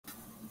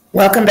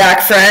Welcome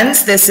back,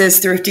 friends. This is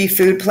Thrifty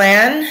Food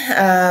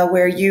Plan,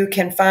 where you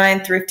can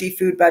find thrifty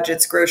food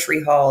budgets,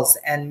 grocery hauls,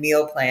 and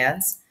meal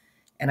plans.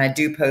 And I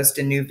do post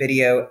a new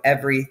video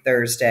every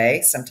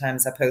Thursday.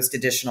 Sometimes I post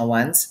additional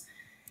ones.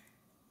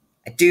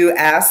 I do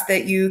ask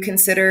that you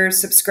consider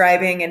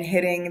subscribing and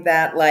hitting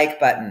that like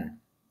button.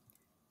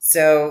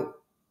 So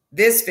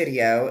this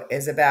video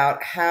is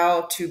about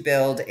how to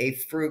build a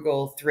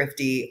frugal,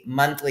 thrifty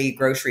monthly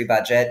grocery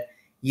budget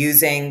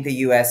using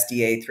the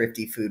USDA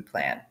Thrifty Food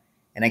Plan.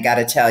 And I got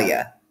to tell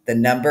you, the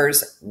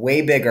number's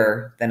way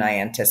bigger than I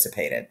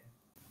anticipated.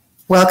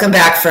 Welcome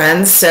back,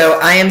 friends. So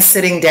I am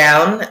sitting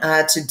down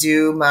to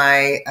do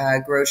my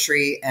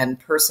grocery and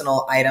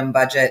personal item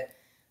budget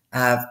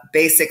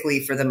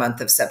basically for the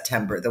month of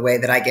September. The way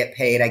that I get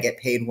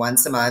paid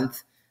once a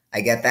month.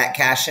 I get that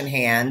cash in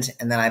hand,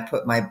 and then I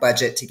put my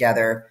budget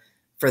together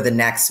for the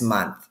next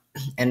month.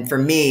 And for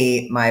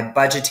me, my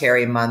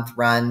budgetary month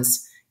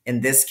runs,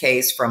 in this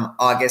case, from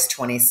August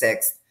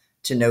 26th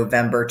to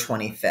November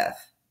 25th.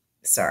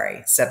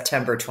 Sorry,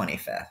 September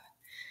 25th.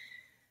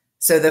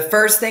 So the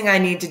first thing I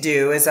need to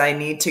do is I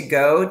need to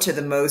go to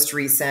the most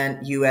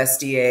recent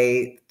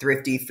USDA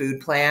Thrifty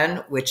Food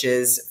Plan, which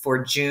is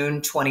for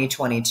June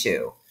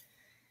 2022.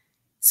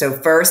 So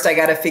first I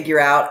got to figure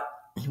out,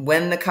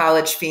 when the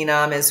college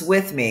phenom is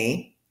with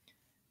me,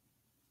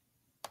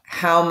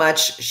 how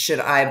much should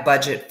I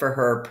budget for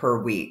her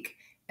per week?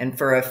 And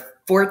for a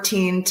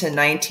 14 to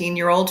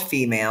 19-year-old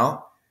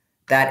female,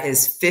 that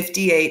is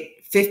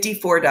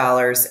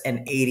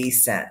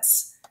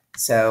 $54.80.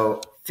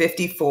 So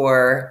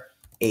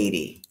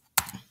 $54.80.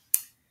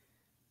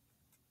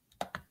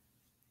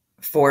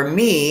 For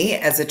me,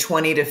 as a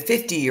 20 to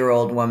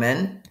 50-year-old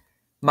woman,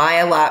 my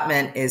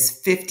allotment is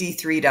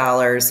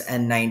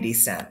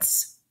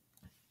 $53.90.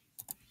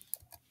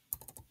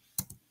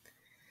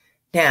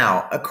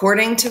 Now,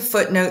 according to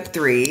footnote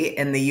 3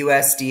 in the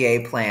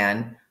USDA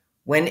plan,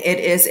 when it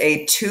is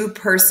a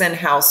two-person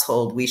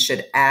household, we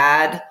should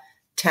add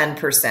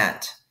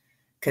 10%,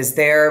 because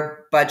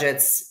their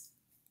budgets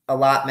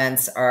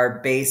allotments are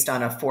based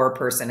on a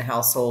four-person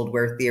household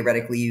where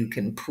theoretically you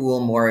can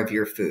pool more of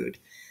your food.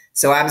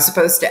 So I'm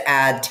supposed to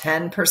add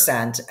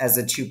 10% as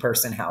a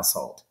two-person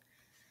household.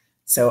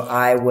 So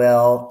I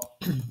will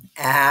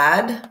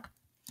add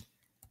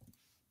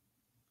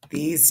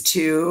these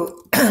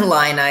two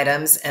line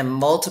items and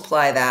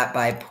multiply that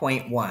by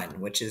 0.1,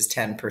 which is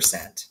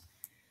 10%,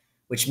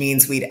 which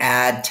means we'd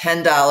add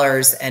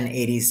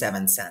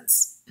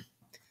 $10.87.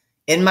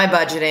 In my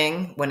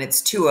budgeting, when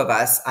it's two of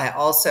us, I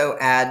also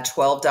add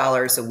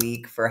 $12 a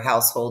week for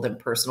household and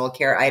personal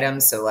care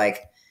items. So like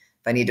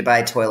if I need to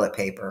buy toilet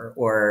paper,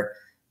 or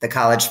the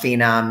college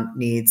phenom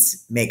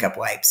needs makeup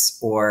wipes,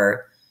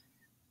 or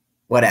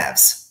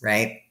whatevs,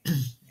 right?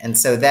 And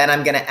so then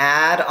I'm going to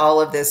add all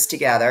of this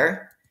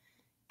together,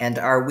 and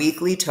our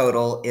weekly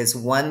total is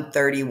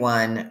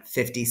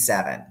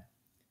 $131.57.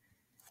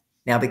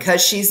 Now,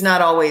 because she's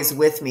not always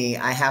with me,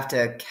 I have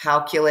to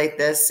calculate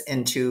this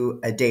into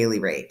a daily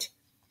rate.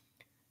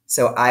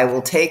 So I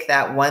will take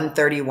that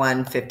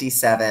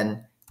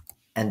 $131.57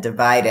 and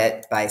divide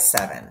it by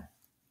 7.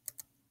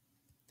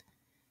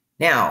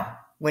 Now,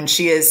 when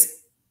she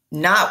is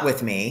not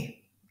with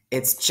me,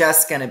 it's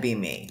just going to be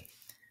me,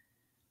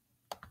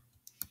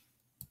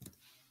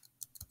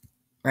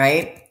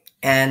 right?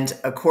 And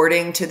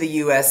according to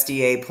the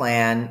USDA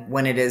plan,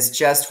 when it is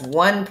just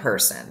one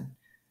person,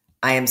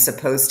 I am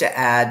supposed to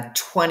add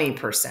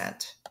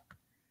 20%.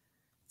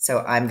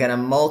 So I'm going to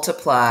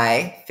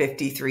multiply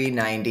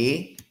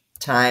 $53.90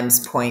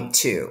 times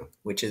 0.2,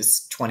 which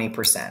is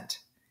 20%.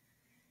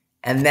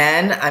 And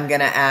then I'm going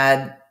to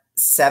add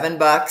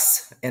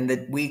 $7 in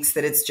the weeks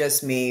that it's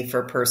just me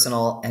for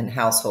personal and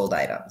household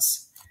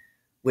items,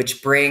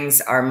 which brings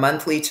our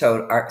monthly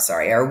total,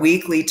 our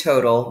weekly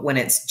total when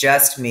it's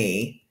just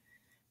me,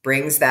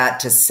 brings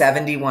that to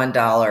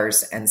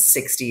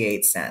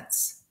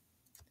 $71.68.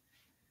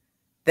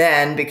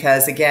 Then,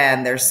 because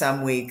again, there's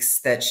some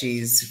weeks that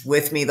she's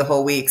with me the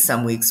whole week,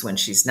 some weeks when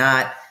she's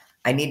not,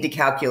 I need to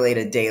calculate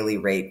a daily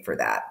rate for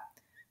that.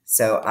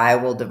 So I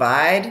will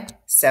divide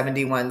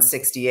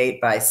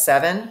 $71.68 by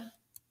 7.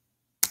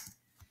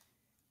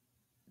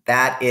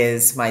 That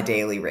is my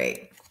daily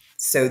rate.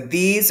 So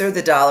these are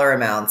the dollar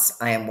amounts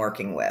I am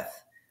working with.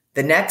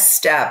 The next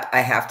step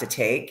I have to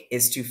take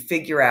is to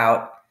figure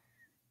out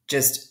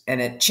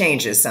and it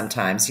changes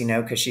sometimes,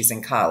 because she's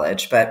in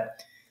college,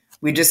 but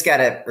we just got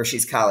to, or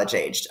she's college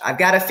aged. I've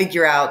got to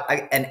figure out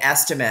an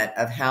estimate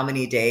of how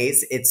many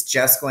days it's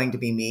just going to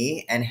be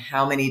me and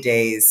how many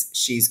days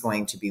she's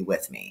going to be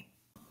with me.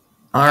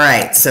 All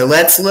right, so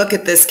let's look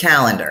at this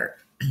calendar.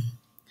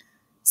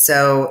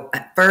 So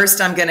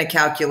first I'm going to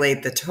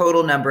calculate the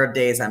total number of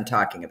days I'm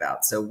talking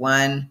about. So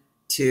 1,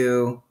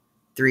 2,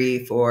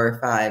 3, 4,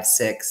 5,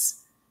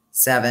 6,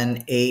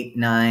 7, 8,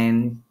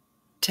 9,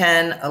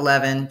 10,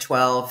 11,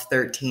 12,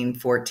 13,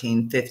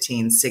 14,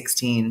 15,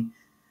 16,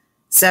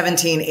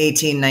 17,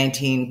 18,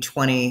 19,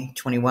 20,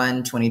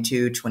 21,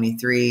 22,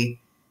 23,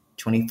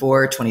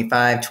 24,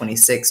 25,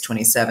 26,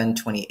 27,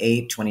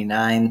 28,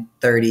 29,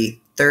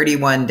 30,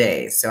 31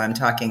 days. So I'm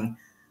talking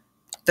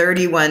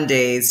 31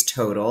 days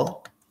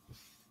total,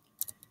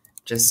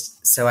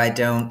 just so I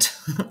don't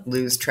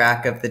lose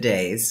track of the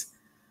days.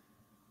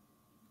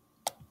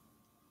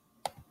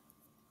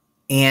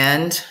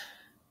 And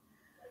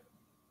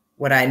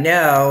what I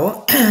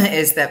know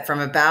is that from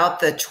about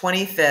the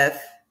 25th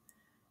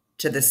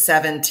to the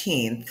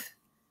 17th,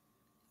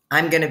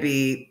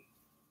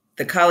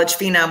 the college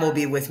phenom will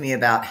be with me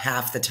about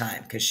half the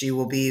time because she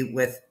will be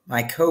with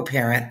my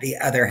co-parent the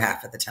other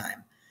half of the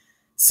time.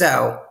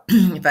 So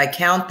if I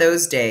count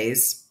those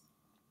days,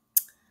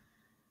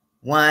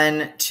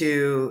 1,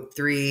 2,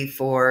 3,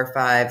 4,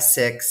 5,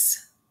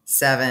 6,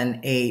 7,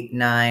 8,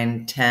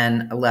 9,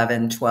 10,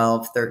 11,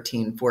 12,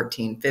 13,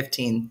 14,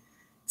 15,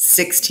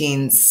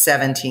 16,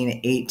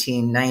 17,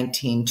 18,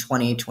 19,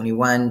 20,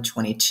 21,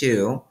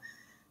 22.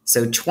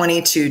 So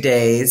 22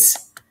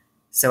 days.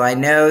 So I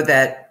know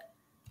that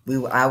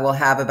I will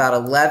have about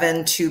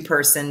 11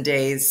 two-person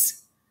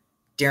days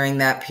during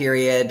that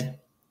period.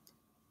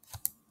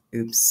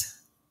 Oops.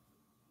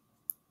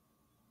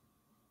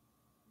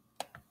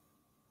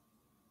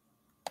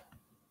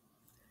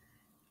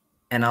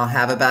 And I'll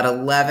have about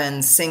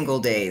 11 single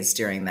days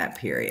during that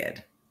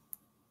period.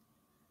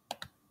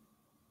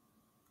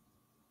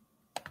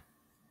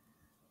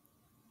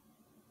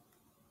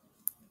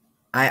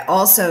 I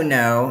also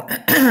know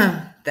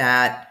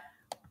that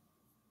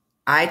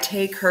I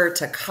take her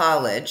to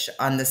college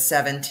on the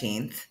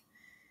 17th,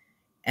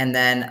 and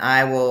then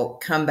I will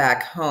come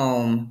back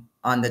home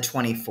on the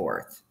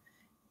 24th.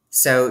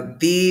 So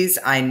these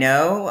I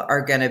know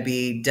are going to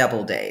be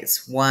double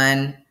days.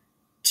 1,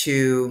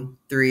 2,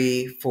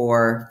 3,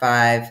 4,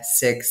 5,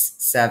 6,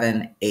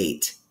 7,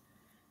 8.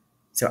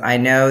 So I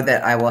know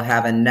that I will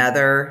have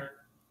another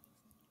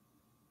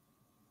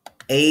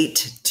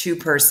 8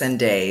 two-person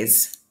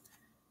days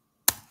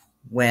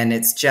when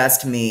it's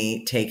just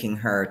me taking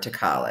her to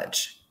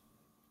college.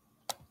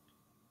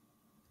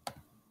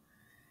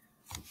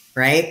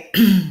 Right?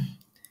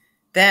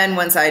 Then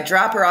once I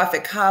drop her off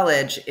at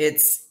college,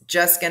 it's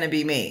just going to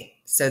be me.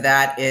 So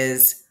that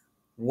is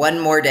one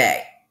more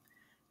day.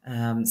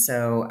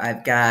 So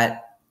I've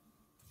got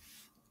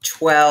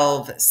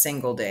 12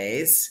 single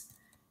days.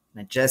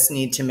 I just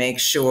need to make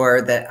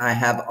sure that I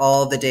have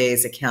all the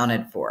days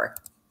accounted for.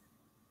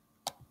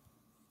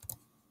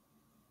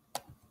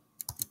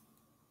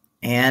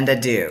 And I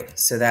do.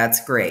 So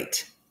that's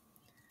great.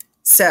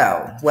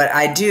 So what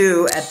I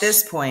do at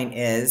this point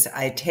is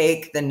I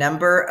take the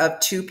number of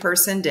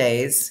two-person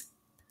days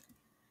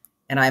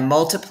and I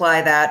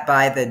multiply that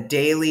by the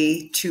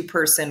daily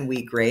two-person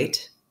week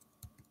rate.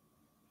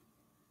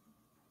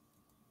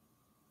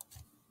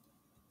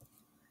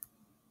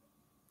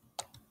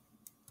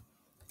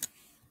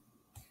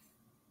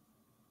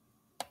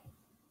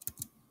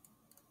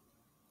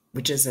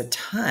 Which is a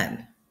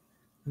ton.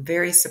 I'm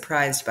very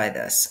surprised by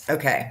this.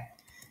 Okay.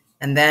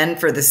 And then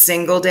for the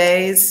single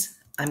days,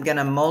 I'm going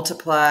to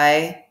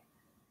multiply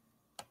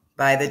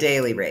by the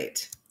daily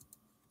rate,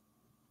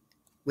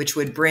 which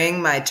would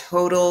bring my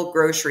total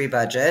grocery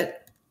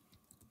budget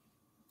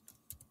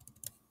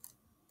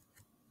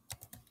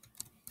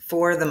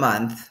for the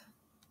month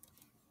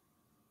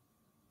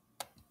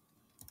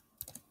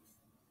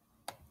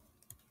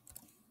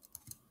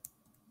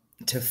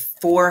to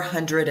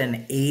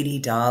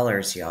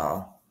 $480,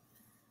 y'all.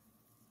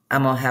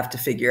 I'm going to have to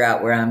figure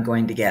out where I'm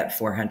going to get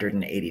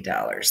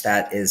 $480.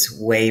 That is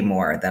way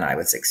more than I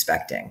was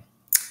expecting.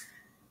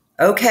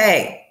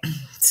 Okay,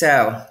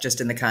 so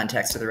just in the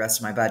context of the rest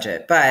of my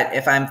budget. But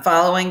if I'm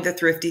following the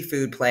Thrifty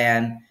Food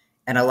Plan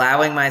and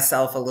allowing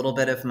myself a little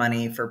bit of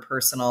money for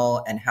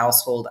personal and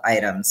household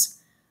items,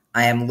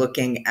 I am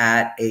looking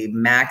at a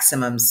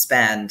maximum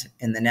spend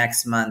in the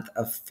next month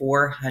of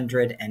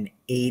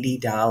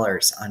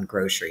 $480 on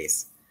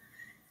groceries.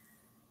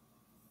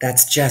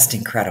 That's just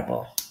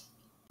incredible.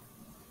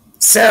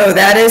 So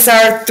that is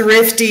our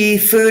thrifty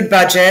food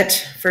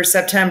budget for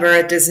September.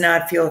 It does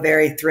not feel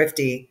very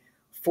thrifty.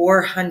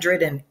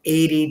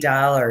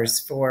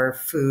 $480 for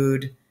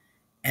food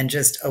and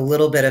just a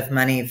little bit of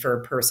money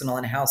for personal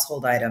and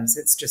household items.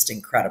 It's just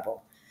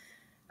incredible.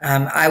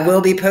 I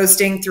will be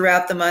posting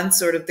throughout the month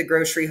sort of the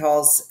grocery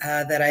hauls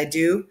that I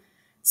do.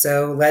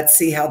 So let's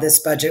see how this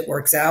budget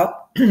works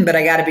out. But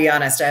I got to be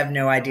honest, I have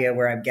no idea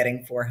where I'm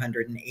getting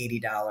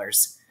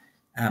 $480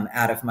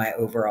 out of my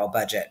overall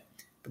budget.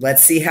 But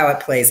let's see how it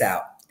plays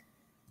out.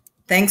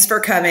 Thanks for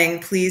coming.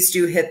 Please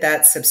do hit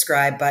that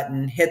subscribe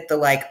button, hit the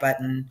like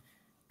button.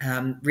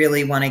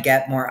 Really want to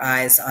get more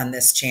eyes on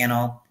this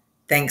channel.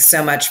 Thanks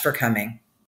so much for coming.